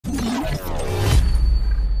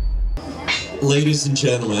Ladies and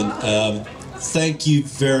gentlemen, thank you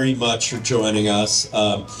very much for joining us.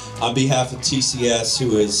 On behalf of TCS,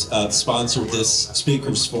 who has sponsored this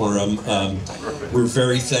Speakers Forum, we're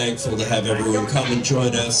very thankful to have everyone come and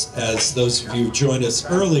join us. As those of you who joined us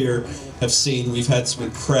earlier have seen, we've had some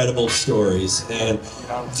incredible stories. And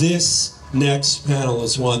this next panel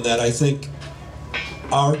is one that I think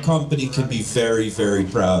our company can be very, very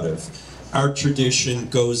proud of. Our tradition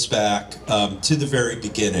goes back to the very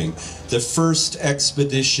beginning. The first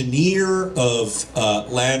expeditioneer of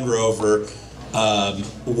Land Rover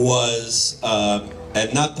was,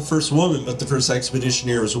 and not the first woman, but the first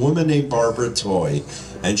expeditioneer was a woman named Barbara Toy.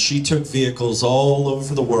 And she took vehicles all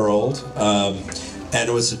over the world. And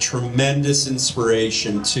it was a tremendous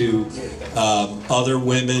inspiration to other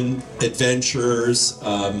women adventurers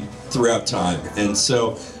throughout time. And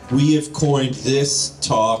so we have coined this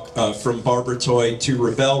talk from Barbara Toy to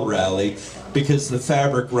Rebelle Rally because the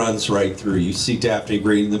fabric runs right through. You see Daphne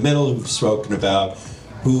Green in the middle, who we've spoken about,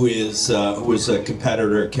 who was a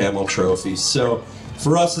competitor at Camel Trophy. So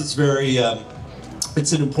for us, it's very,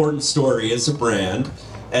 it's an important story as a brand.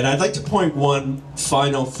 And I'd like to point one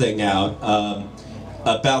final thing out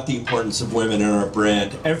about the importance of women in our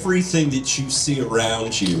brand. Everything that you see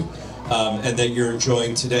around you and that you're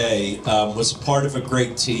enjoying today was part of a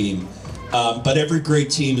great team. But every great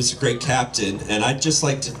team is a great captain, and I'd just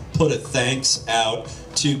like to put a thanks out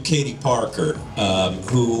to Katie Parker,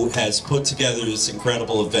 who has put together this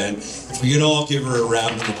incredible event. If we could all give her a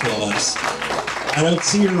round of applause. I don't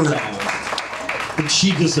see her around, but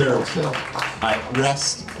she deserves it.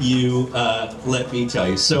 Rest you, let me tell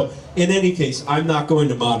you. So, in any case, I'm not going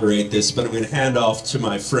to moderate this, but I'm going to hand off to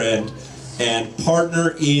my friend and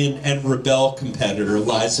partner in and Rebelle competitor,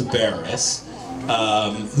 Liza Beres,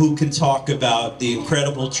 who can talk about the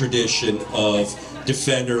incredible tradition of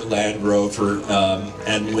Defender, Land Rover,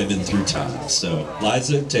 and women through time. So,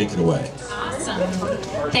 Liza, take it away. Awesome.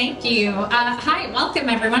 Thank you. Hi, welcome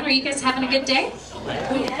everyone. Are you guys having a good day?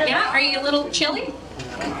 Yeah? Are you a little chilly?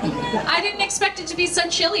 I didn't expect it to be so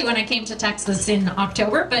chilly when I came to Texas in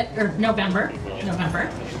October, or November.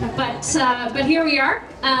 But here we are.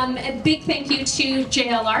 A big thank you to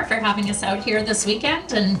JLR for having us out here this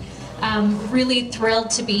weekend, and really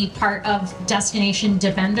thrilled to be part of Destination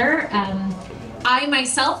Defender. I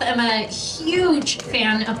myself am a huge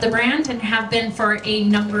fan of the brand and have been for a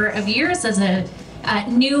number of years as a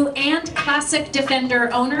new and classic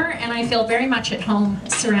Defender owner, and I feel very much at home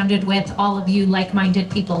surrounded with all of you like-minded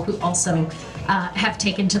people who also have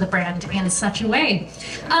taken to the brand in such a way.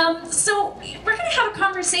 So we're going to have a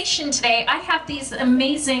conversation today. I have these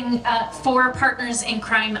amazing 4 partners in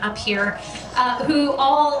crime up here who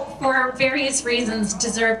all, for various reasons,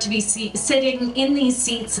 deserve to be sitting in these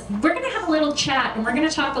seats. We're going to have a little chat, and we're going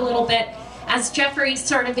to talk a little bit, as Jeffrey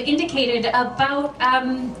sort of indicated, about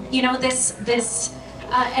you know, this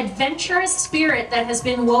adventurous spirit that has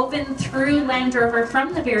been woven through Land Rover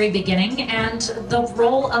from the very beginning, and the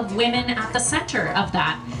role of women at the center of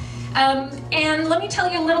that. And let me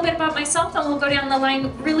tell you a little bit about myself, and we'll go down the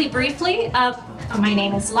line really briefly. My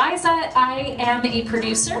name is Liza. I am a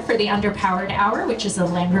producer for the Underpowered Hour, which is a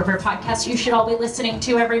Land Rover podcast you should all be listening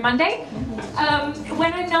to every Monday.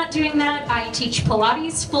 When I'm not doing that, I teach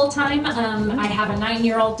Pilates full-time. I have a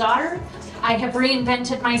 9-year-old daughter. I have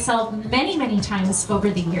reinvented myself many, many times over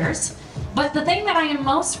the years. But the thing that I am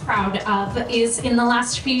most proud of is, in the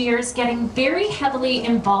last few years, getting very heavily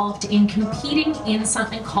involved in competing in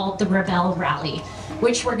something called the Rebelle Rally,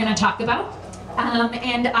 which we're going to talk about.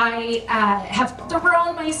 And I have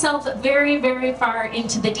thrown myself very, very far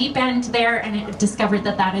into the deep end there, and discovered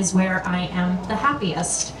that that is where I am the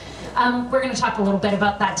happiest. We're going to talk a little bit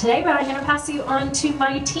about that today, but I'm going to pass you on to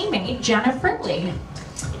my teammate, Jenna Fribley.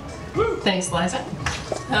 Thanks, Liza.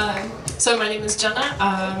 So my name is Jenna.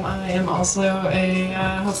 I am also a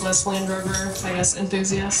hopeless Land Rover, I guess,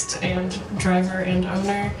 enthusiast and driver and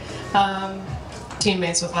owner.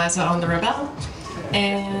 Teammates with Liza on the Rebelle.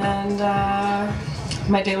 And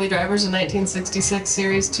my daily driver is a 1966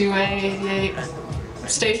 Series 2A 88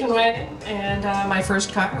 station wagon, and my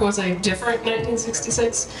first car was a different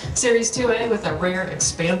 1966 Series 2A with a rear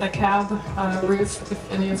expand-a-cab roof,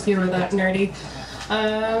 if any of you are that nerdy.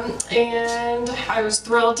 And I was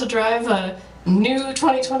thrilled to drive a new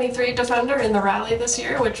 2023 Defender in the rally this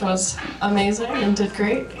year, which was amazing and did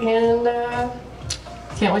great, and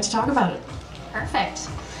can't wait to talk about it. Perfect.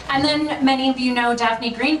 And then many of you know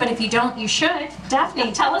Daphne Green, but if you don't, you should.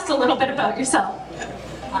 Daphne, tell us a little bit about yourself.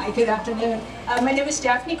 Hi, good afternoon. My name is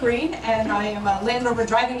Daphne Green, and I am a Land Rover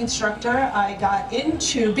driving instructor. I got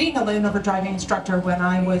into being a Land Rover driving instructor when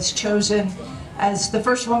I was chosen as the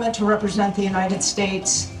first woman to represent the United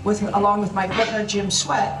States, along with my partner Jim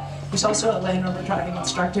Sweat, who's also a Land Rover driving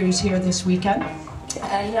instructor, who's here this weekend,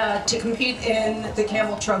 and to compete in the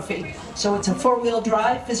Camel Trophy. So it's a four-wheel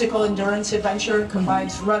drive physical endurance adventure,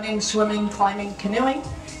 combines running, swimming, climbing, canoeing,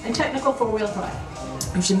 and technical four-wheel drive.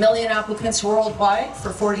 There's 1 million applicants worldwide for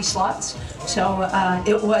 40 slots, so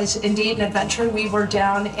it was indeed an adventure. We were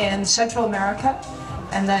down in Central America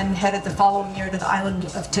and then headed the following year to the island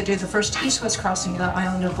to do the first east-west crossing of the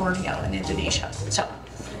island of Borneo in Indonesia. So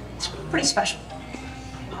it's pretty special.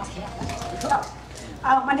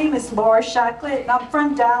 My name is Aura Shacklette, and I'm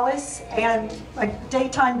from Dallas, and a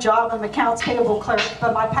daytime job, I'm an accounts payable clerk,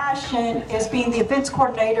 but my passion is being the events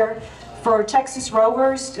coordinator for Texas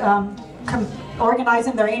Rovers,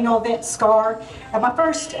 organizing their annual event, SCAR. And my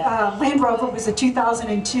first Land Rover was a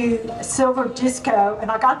 2002 Silver Disco, and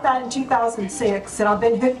I got that in 2006, and I've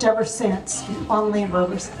been hooked ever since on Land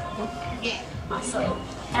Rovers. Yeah, awesome.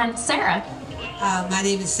 And Sarah? My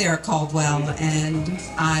name is Sarah Caldwell, and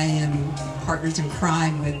I am partners in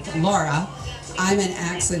crime with Laura. I'm an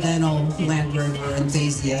accidental Land Rover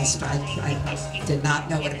enthusiast. I did not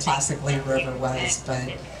know what a classic Land Rover was, but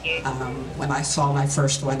when I saw my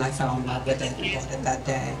first one, I fell in love with it and bought it that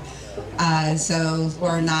day. So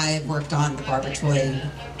Laura and I have worked on the Barbara Toy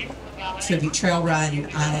Tribute Trail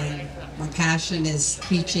Run. My passion is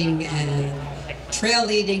teaching and trail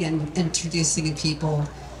leading and introducing people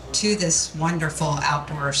to this wonderful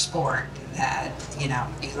outdoor sport that, you know,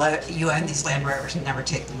 you own these Land Rovers and never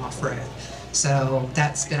take them off-road. So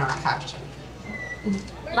that's been our passion.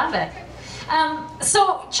 Love it.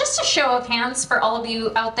 So just a show of hands for all of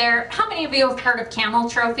you out there, how many of you have heard of Camel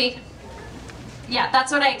Trophy? Yeah,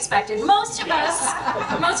 that's what I expected. Most of us,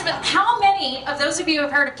 how many of those of you who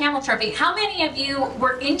have heard of Camel Trophy, how many of you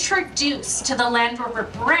were introduced to the Land Rover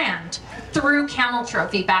brand through Camel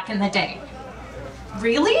Trophy back in the day?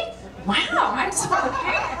 Really? Wow, I'm so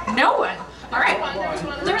okay. No one. All right.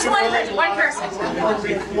 There's one person.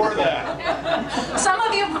 Before that. Some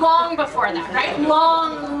of you long before that, right?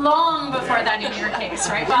 Long before that in your case,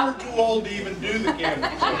 right? Well, You're too old to even do the camel.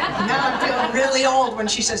 Now I'm feeling really old when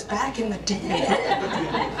she says back in the day.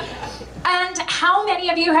 And how many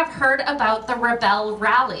of you have heard about the Rebelle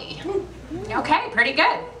Rally? Okay, pretty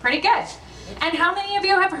good, pretty good. And how many of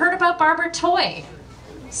you have heard about Barbara Toy?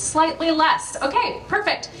 Slightly less. Okay,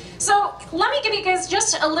 perfect. So let me give you guys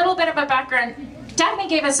just a little bit of a background. Daphne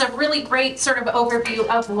gave us a really great sort of overview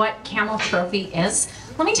of what Camel Trophy is.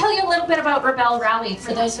 Let me tell you a little bit about Rebelle Rally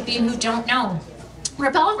for those of you who don't know.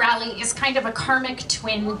 Rebelle Rally is kind of a karmic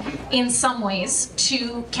twin in some ways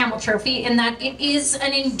to Camel Trophy in that it is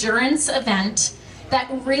an endurance event that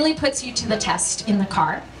really puts you to the test in the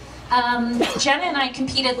car. Jenna and I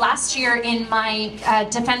competed last year in my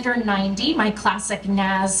Defender 90, my classic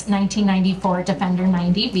NAS 1994 Defender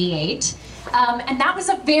 90 V8. And that was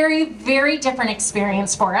a very, very different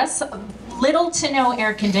experience for us. Little to no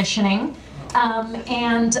air conditioning,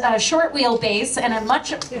 and a short wheelbase and a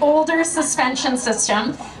much older suspension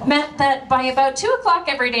system meant that by about 2 o'clock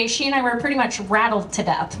every day, she and I were pretty much rattled to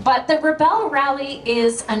death. But the Rebelle Rally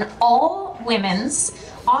is an all-women's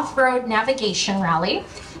off-road navigation rally.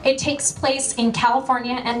 It takes place in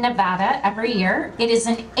California and Nevada every year. It is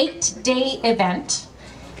an 8-day event,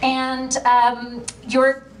 and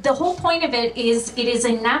the whole point of it is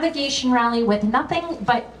a navigation rally with nothing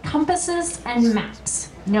but compasses and maps.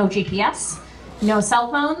 No GPS, no cell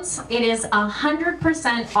phones. It is 100%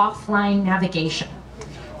 offline navigation.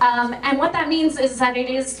 And what that means is that it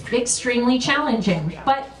is extremely challenging,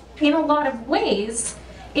 but in a lot of ways,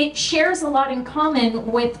 it shares a lot in common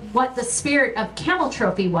with what the spirit of Camel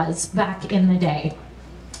Trophy was back in the day.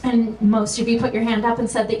 And most of you put your hand up and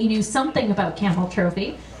said that you knew something about Camel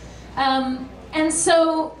Trophy. And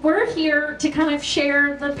so we're here to kind of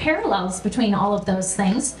share the parallels between all of those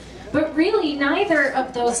things. But really, neither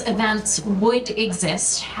of those events would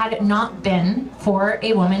exist had it not been for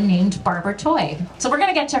a woman named Barbara Toy. So we're going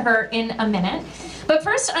to get to her in a minute. But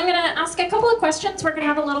first, I'm going to ask a couple of questions. We're going to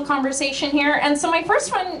have a little conversation here. And so my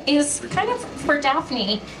first one is kind of for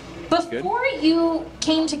Daphne. Before you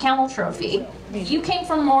came to Camel Trophy, you came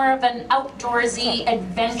from more of an outdoorsy,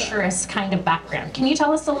 adventurous kind of background. Can you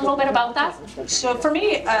tell us a little bit about that? So for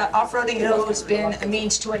me, off-roading has always been a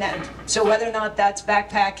means to an end. So whether or not that's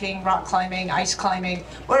backpacking, rock climbing, ice climbing,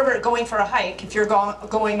 whatever, going for a hike, if you're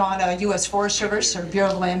going on a U.S. Forest Service or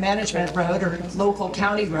Bureau of Land Management road or local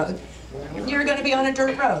county road, you're going to be on a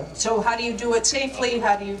dirt road. So how do you do it safely?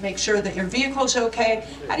 How do you make sure that your vehicle's okay?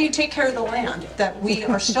 How do you take care of the land that we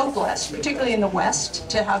are so blessed, particularly in the West,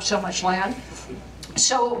 to have so much land?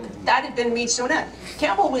 So that had been means to an end.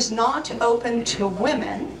 Camel was not open to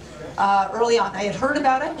women early on. I had heard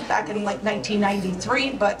about it back in like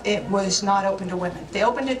 1993, but it was not open to women. They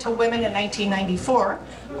opened it to women in 1994.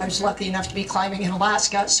 I was lucky enough to be climbing in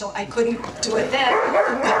Alaska, so I couldn't do it then.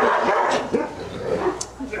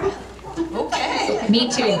 Okay. Me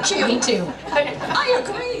too. Me too. I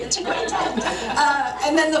agree. It's a great time.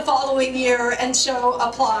 And then the following year, and so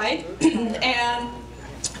applied, and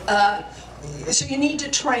so you need to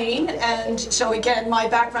train. And so again, my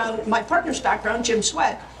background, my partner's background, Jim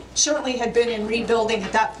Sweat, certainly had been in rebuilding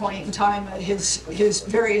at that point in time his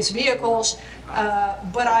various vehicles.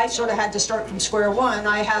 But I sort of had to start from square one.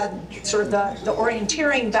 I had sort of the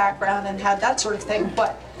orienteering background and had that sort of thing,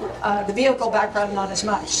 but the vehicle background not as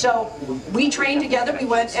much. So we trained together. We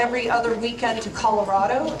went every other weekend to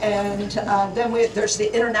Colorado, and then there's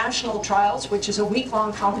the international trials, which is a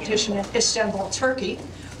week-long competition in Istanbul, Turkey,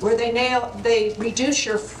 where they reduce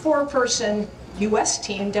your 4-person U.S.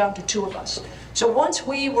 team down to 2 of us. So once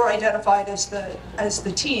we were identified as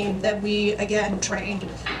the team, then we again trained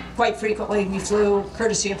quite frequently. We flew,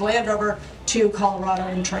 courtesy of Land Rover, to Colorado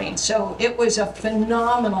and trained. So it was a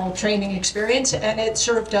phenomenal training experience, and it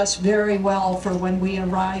served us very well for when we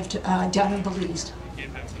arrived down in Belize.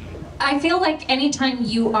 I feel like anytime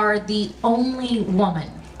you are the only woman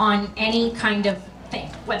on any kind of thing,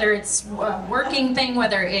 whether it's a working thing,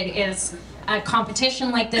 whether it is a competition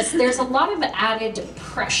like this, there's a lot of added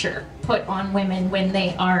pressure put on women when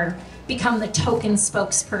they become the token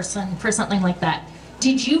spokesperson for something like that.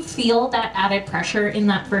 Did you feel that added pressure in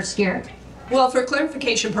that first year? Well, for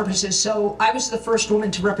clarification purposes, so I was the first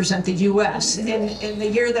woman to represent the U.S. In the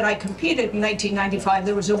year that I competed in 1995,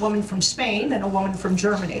 there was a woman from Spain and a woman from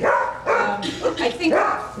Germany. I think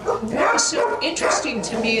what was so interesting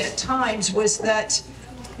to me at times was that,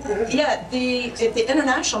 yeah, at the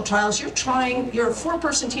international trials, you're a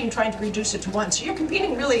 4-person team trying to reduce it to 1. So you're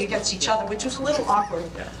competing really against each other, which was a little awkward.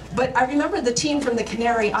 But I remember the team from the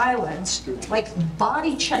Canary Islands, like,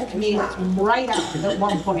 body checked me right out at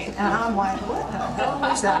one point. And I'm like, what the hell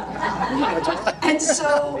was that about? And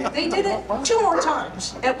so they did it 2 more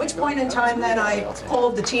times, at which point in time then I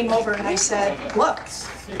pulled the team over and I said, look,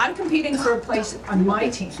 I'm competing for a place on my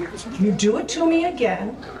team. You do it to me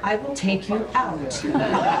again, I will take you out.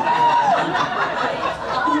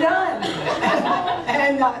 I'm done.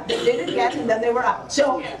 And they did it again, and then they were out.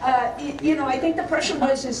 So, you know, I think the pressure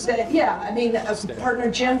is that, yeah, I mean, partner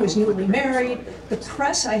Jim was newly married. The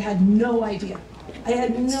press, I had no idea. I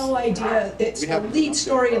had no idea. It's the lead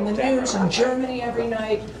story in the news in Germany every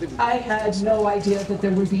night. I had no idea that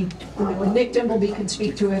there would be, you know, Nick Dimbleby can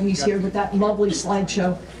speak to it, he's here with that lovely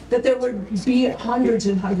slideshow, that there would be hundreds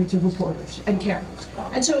and hundreds of reporters and cameras.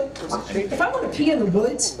 And so, if I want to pee in the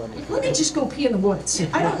woods, let me just go pee in the woods.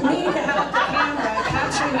 I don't need to have the camera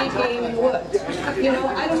capturing me peeing in the woods. You know,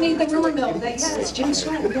 I don't need the rumor mill that, yeah, it's Jim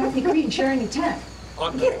Sweat and Daphne Green sharing a tent.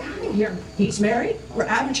 Get out of here. He's married. We're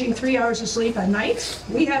averaging 3 hours of sleep a night.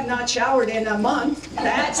 We have not showered in a month.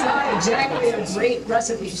 That's not exactly a great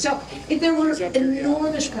recipe. So there were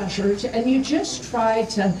enormous pressures, and you just tried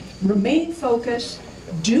to remain focused,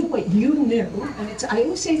 do what you knew, and I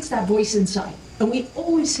always say it's that voice inside, and we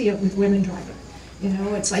always see it with women driving. You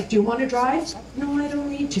know, it's like, do you want to drive? No, I don't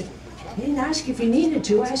need to. I didn't ask if you needed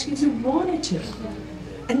to, I asked if you wanted to.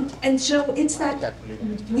 And so it's that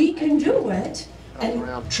we can do it,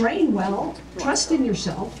 and train well, trust in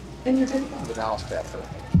yourself, and you're going to go.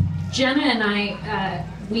 Jenna and I,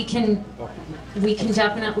 we can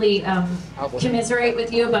definitely commiserate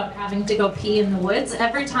with you about having to go pee in the woods.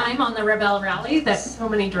 Every time on the Rebelle rally, So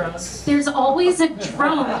many drones. there's always a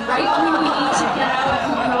drone right when you need to get out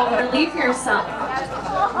and go relieve yourself.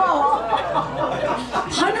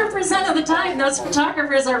 100% of the time, those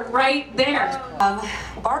photographers are right there.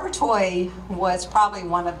 Barbara Toy was probably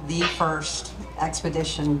one of the first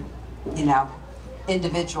expedition, you know,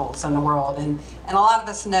 individuals in the world, and a lot of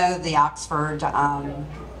us know the Oxford,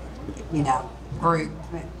 you know,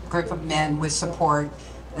 group of men with support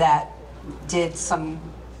that did some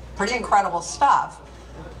pretty incredible stuff.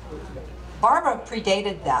 Barbara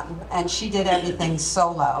predated them, and she did everything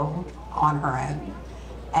solo on her own.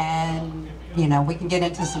 And you know, we can get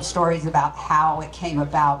into some stories about how it came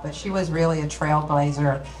about, but she was really a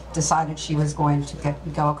trailblazer, decided she was going to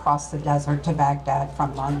go across the desert to Baghdad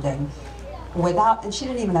from London and she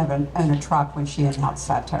didn't even own a truck when she announced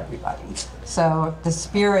that to everybody. So the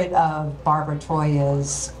spirit of Barbara Toy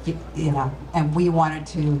is, you know, and we wanted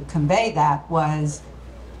to convey that was,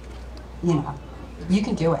 you know, you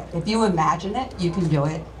can do it. If you imagine it, you can do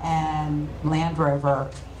it. And Land Rover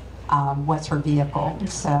was her vehicle.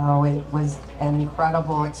 So it was an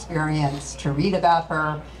incredible experience to read about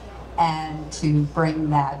her and to bring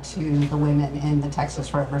that to the women in the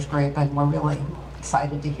Texas Rovers group. And we're really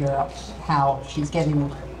excited to hear how she's getting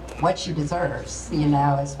what she deserves, you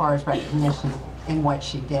know, as far as recognition in what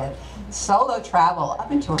she did. Solo travel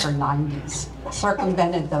up into her 90s,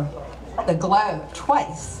 circumvented the globe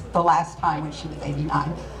twice the last time when she was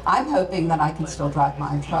 89. I'm hoping that I can still drive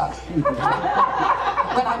my own truck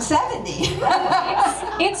when I'm 70.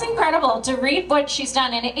 It's incredible to read what she's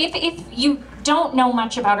done, and if you don't know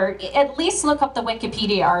much about her, at least look up the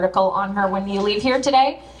Wikipedia article on her when you leave here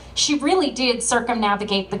today. She really did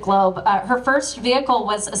circumnavigate the globe. Her first vehicle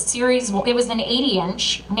was a series, it was an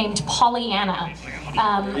 80-inch named Pollyanna,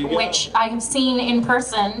 which I have seen in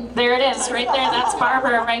person. There it is, right there, that's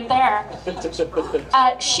Barbara right there.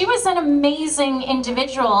 She was an amazing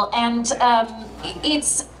individual, and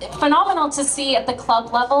it's phenomenal to see at the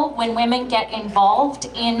club level when women get involved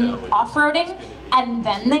in off-roading and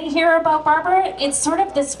then they hear about Barbara. It's sort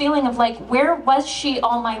of this feeling of like, where was she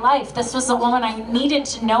all my life? This was a woman I needed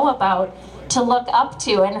to know about, to look up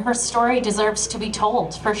to, and her story deserves to be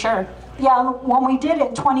told, for sure. Yeah, when we did it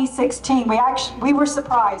in 2016, we were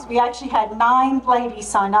surprised. We actually had 9 ladies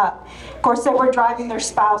sign up. Of course, they were driving their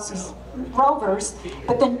spouses' Rovers,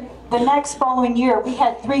 but then the next following year, we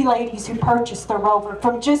had 3 ladies who purchased their Rover.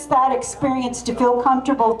 From just that experience to feel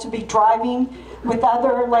comfortable to be driving with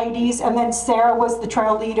other ladies, and then Sarah was the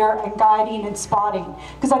trail leader and guiding and spotting.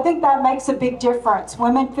 Because I think that makes a big difference.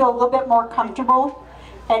 Women feel a little bit more comfortable,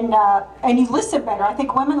 and you listen better. I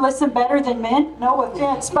think women listen better than men. No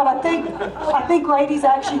offense, but I think ladies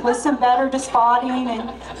actually listen better to spotting,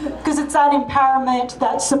 and because it's that empowerment,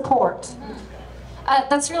 that support.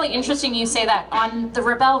 That's really interesting you say that. On the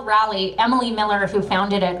Rebelle rally, Emily Miller, who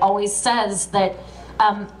founded it, always says that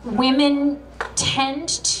women tend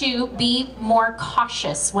to be more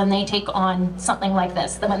cautious when they take on something like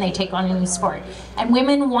this than when they take on a new sport. And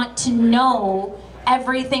women want to know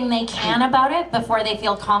everything they can about it before they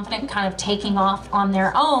feel confident kind of taking off on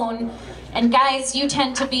their own. And guys, you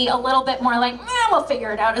tend to be a little bit more like, we'll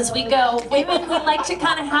figure it out as we go. Women would like to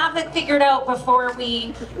kind of have it figured out before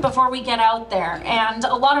we get out there. And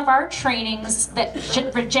a lot of our trainings that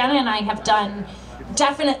Jenna and I have done,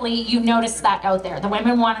 definitely you notice that out there. The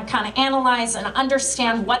women want to kind of analyze and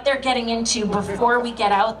understand what they're getting into before we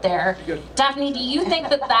get out there. Daphne, do you think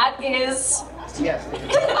that that is... Yes.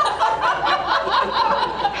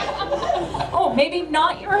 Oh, maybe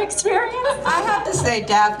not your experience? I have to say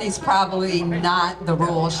Daphne's probably not the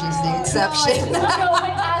rule, she's the exception. No, but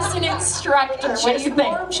as an instructor, what do you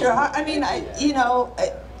think? I'm sure. I mean, you know,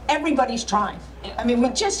 everybody's trying. I mean, we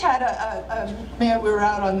just had a man, we were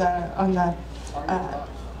out on the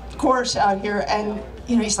course out here, and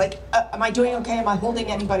you know, he's like, am I doing okay? Am I holding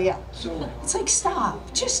anybody up? It's like,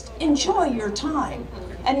 stop, just enjoy your time.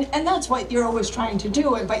 And that's what you're always trying to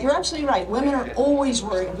do. But you're absolutely right. Women are always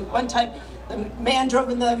worried. One time, the man drove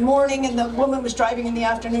in the morning and the woman was driving in the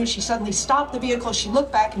afternoon. She suddenly stopped the vehicle. She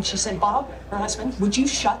looked back and she said, Bob, her husband, would you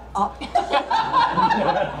shut up?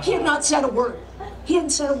 He had not said a word. He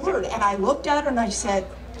hadn't said a word. And I looked at her and I said,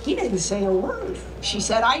 he didn't say a word. She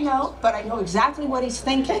said, I know, but I know exactly what he's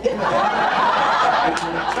thinking. But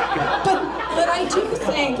I do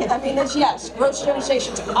think, I mean, yes, gross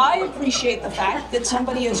generalizations. I appreciate the fact that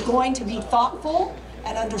somebody is going to be thoughtful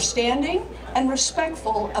and understanding and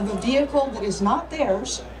respectful of a vehicle that is not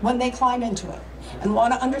theirs when they climb into it, and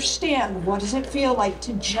want to understand what does it feel like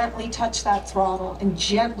to gently touch that throttle and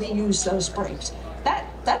gently use those brakes.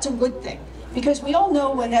 That's a good thing. Because we all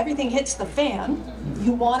know when everything hits the fan,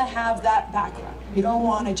 you want to have that background. You don't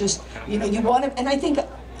want to just, you know, you want to, and I think,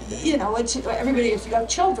 you know, it's everybody, if you have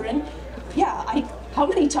children, yeah, how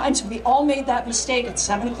many times have we all made that mistake at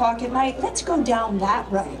 7 o'clock at night? Let's go down that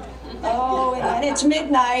road. Oh, and it's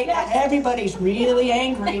midnight, and everybody's really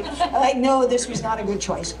angry. Like, no, this was not a good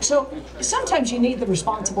choice. So sometimes you need the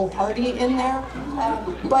responsible party in there,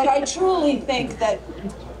 but I truly think that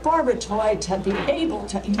Barbara Toy, to be able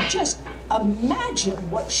to just imagine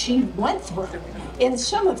what she went through in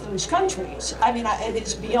some of those countries. I mean, it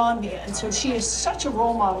is beyond me. And so she is such a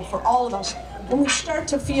role model for all of us. When we start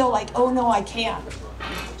to feel like, oh no, I can't.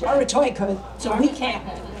 Barbara Toy could, so we can't,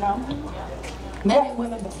 you know? Men and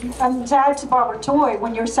women. And to add to Barbara Toy,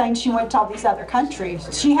 when you're saying she went to all these other countries,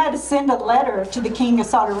 she had to send a letter to the King of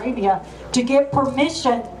Saudi Arabia to get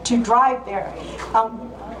permission to drive there.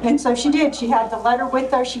 And so she did. She had the letter with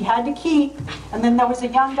her she had to keep, and then there was a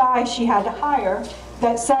young guy she had to hire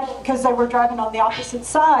that said, because they were driving on the opposite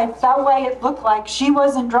side, that way it looked like she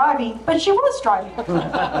wasn't driving, but she was driving. To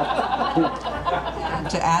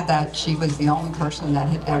add that, she was the only person that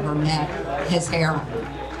had ever met his heroine.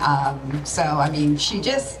 So, I mean, she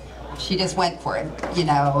she just went for it, you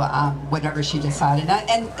know, whatever she decided.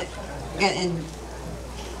 And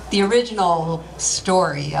the original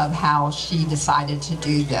story of how she decided to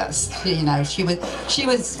do this, you know, she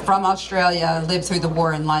was from Australia, lived through the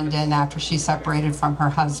war in London after she separated from her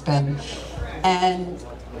husband, and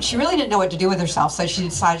she really didn't know what to do with herself, so she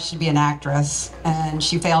decided she'd be an actress, and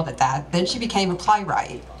she failed at that. Then she became a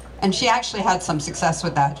playwright, and she actually had some success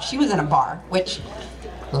with that. She was in a bar, which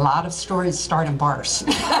a lot of stories start in bars. A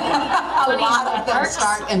lot of them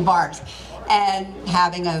start in bars. And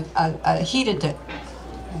having a heated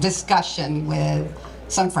discussion with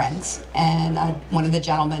some friends, and one of the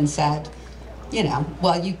gentlemen said, you know,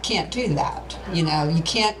 well, you can't do that. You know, you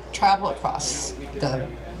can't travel across the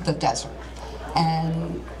desert.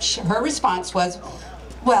 And her response was,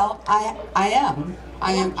 well, I'm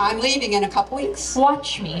leaving in a couple weeks.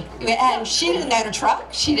 Watch me. And she didn't own a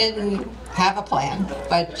truck. She didn't have a plan,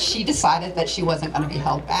 but she decided that she wasn't going to be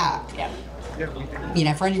held back. Yeah. You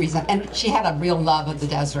know, for any reason. And she had a real love of the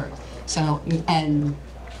desert. So, and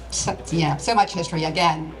so, yeah, so much history.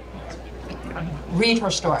 Again, read her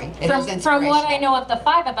story. It is inspirational. From what I know of the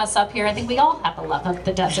five of us up here, I think we all have a love of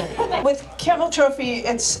the desert. With Camel Trophy,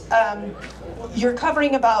 it's you're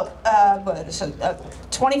covering about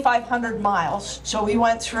 2,500 miles. So we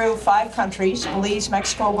went through 5 countries: Belize,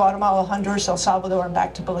 Mexico, Guatemala, Honduras, El Salvador, and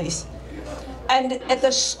back to Belize. And at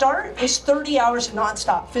the start is 30 hours of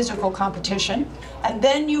nonstop physical competition. And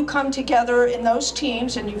then you come together in those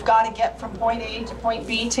teams, and you've got to get from point A to point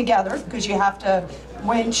B together, because you have to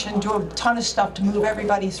winch and do a ton of stuff to move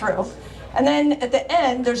everybody through. And then at the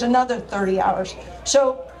end, there's another 30 hours.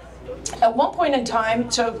 So at one point in time,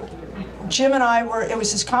 so Jim and I were, it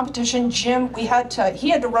was this competition. Jim, he had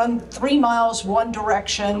to run 3 miles one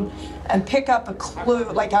direction and pick up a clue,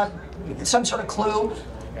 like some sort of clue.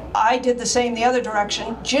 I did the same the other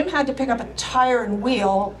direction. Jim had to pick up a tire and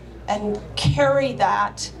wheel and carry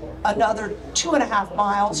that another 2.5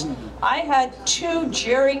 miles. I had 2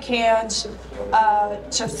 jerry cans,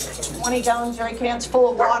 so 20-gallon jerry cans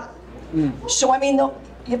full of water. So I mean,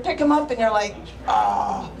 you pick them up and you're like,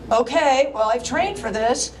 okay, well, I've trained for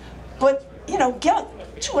this, but you know, get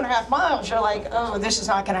 2.5 miles, you're like, oh, this is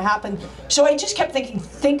not going to happen. So I just kept thinking,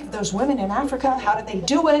 think of those women in Africa, how did they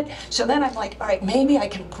do it? So then I'm like, all right, maybe I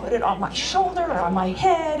can put it on my shoulder or on my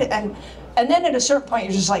head. And then at a certain point,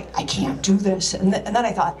 you're just like, I can't do this. And then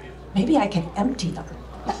I thought, maybe I can empty them.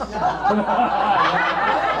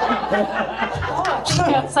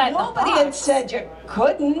 Nobody had said you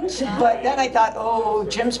couldn't, but then I thought, oh,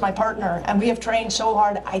 Jim's my partner, and we have trained so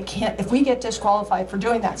hard, I can't, if we get disqualified for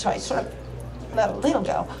doing that, so I sort of let a little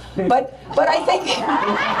go. But I think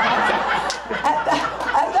at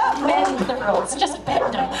that moment, Bend the rules, just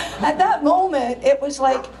bend them. at that moment, it was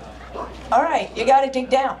like, all right, you got to dig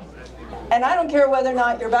down. And I don't care whether or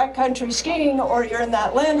not you're backcountry skiing or you're in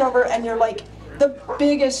that Land Rover and you're like the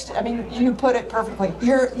biggest, I mean, you put it perfectly,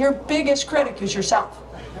 your biggest critic is yourself.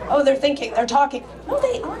 Oh, they're thinking, they're talking. No,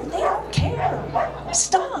 they aren't, they don't care.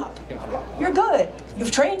 Stop. You're good.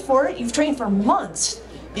 You've trained for it, you've trained for months.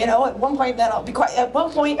 You know, at one point, then I'll be quiet. At one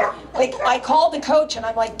point, like, I called the coach and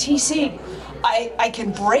I'm like, TC, I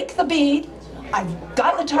can break the bead. I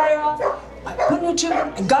got the tire off, I put a new tube in,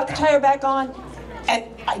 I got the tire back on, and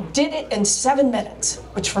I did it in 7 minutes,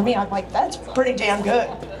 which for me, I'm like, that's pretty damn good.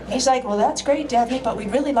 He's like, well, that's great, Daphne, but we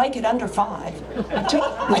really like it under 5. I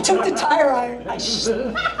took the tire iron, I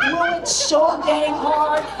blew it so dang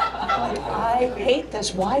hard. I'm like, I hate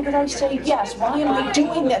this. Why did I say yes? Why am I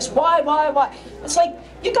doing this? Why? It's like,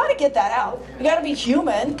 you got to get that out. You got to be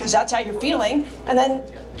human, because that's how you're feeling. And then,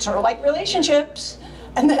 sort of like relationships,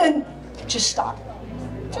 and then just stop.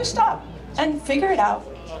 Just stop and figure it out,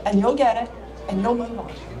 and you'll get it, and you'll move on.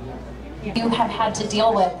 You have had to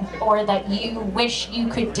deal with, or that you wish you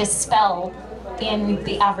could dispel in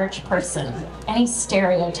the average person? Any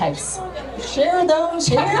stereotypes? Share those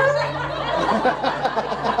here?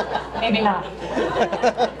 Maybe not.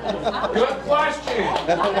 Good question.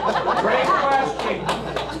 Great question.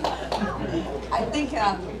 I think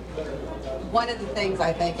one of the things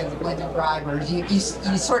I think as women drivers, you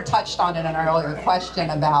sort of touched on it in an earlier question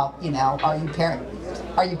about, you know, are you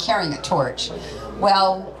carrying a torch?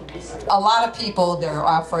 Well, a lot of people, their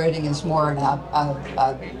off-roading is more in a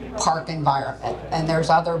park environment, and there's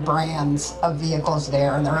other brands of vehicles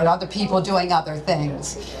there, and there are other people doing other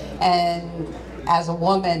things. And as a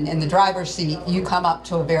woman in the driver's seat, you come up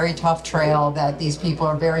to a very tough trail that these people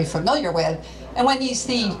are very familiar with, and when you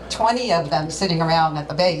see 20 of them sitting around at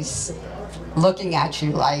the base looking at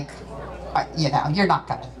you like, you know,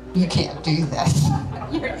 you can't do this.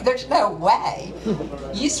 There's no way.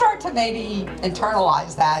 You start to maybe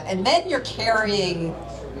internalize that, and then you're carrying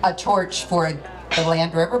a torch for the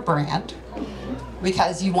Land Rover brand,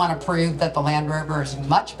 because you want to prove that the Land Rover is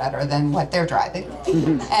much better than what they're driving.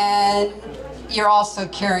 And you're also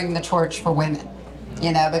carrying the torch for women,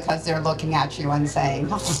 you know, because they're looking at you and saying,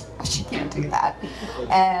 oh, she can't do that.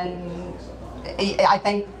 And I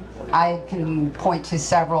think I can point to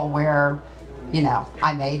several where, you know,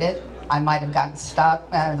 I made it. I might have gotten stuck.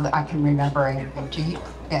 I can remember a Jeep.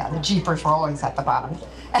 Yeah, the Jeepers were always at the bottom.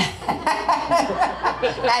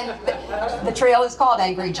 And the trail is called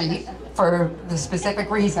Angry Jeep for the specific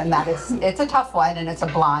reason that it's a tough one, and it's a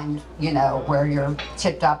blind, you know, where you're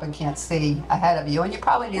tipped up and can't see ahead of you, and you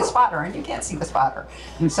probably need a spotter and you can't see the spotter.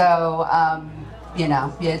 So, you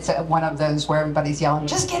know, it's one of those where everybody's yelling,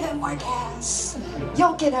 just give it more gas.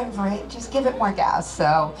 You'll get over it. Just give it more gas.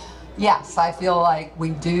 So, yes, I feel like we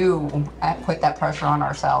do put that pressure on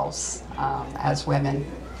ourselves as women,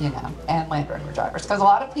 you know, and Land Rover drivers. Because a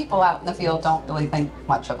lot of people out in the field don't really think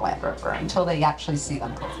much of Land Rover until they actually see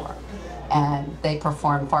them perform. And they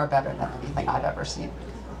perform far better than anything I've ever seen.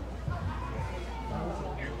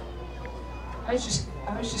 I was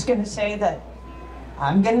just going to say that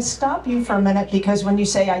I'm going to stop you for a minute, because when you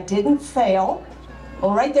say I didn't fail,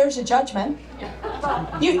 well, right there's a judgment.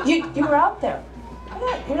 You were out there.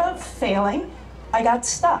 You're not failing. I got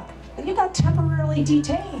stuck. You got temporarily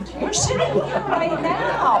detained. You're sitting here right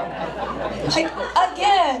now. Like,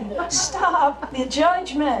 again, stop the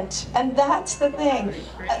judgment. And that's the thing.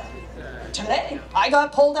 Today, I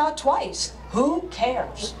got pulled out twice. Who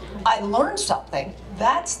cares? I learned something.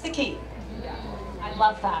 That's the key. I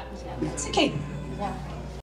love that. That's the key. Yeah.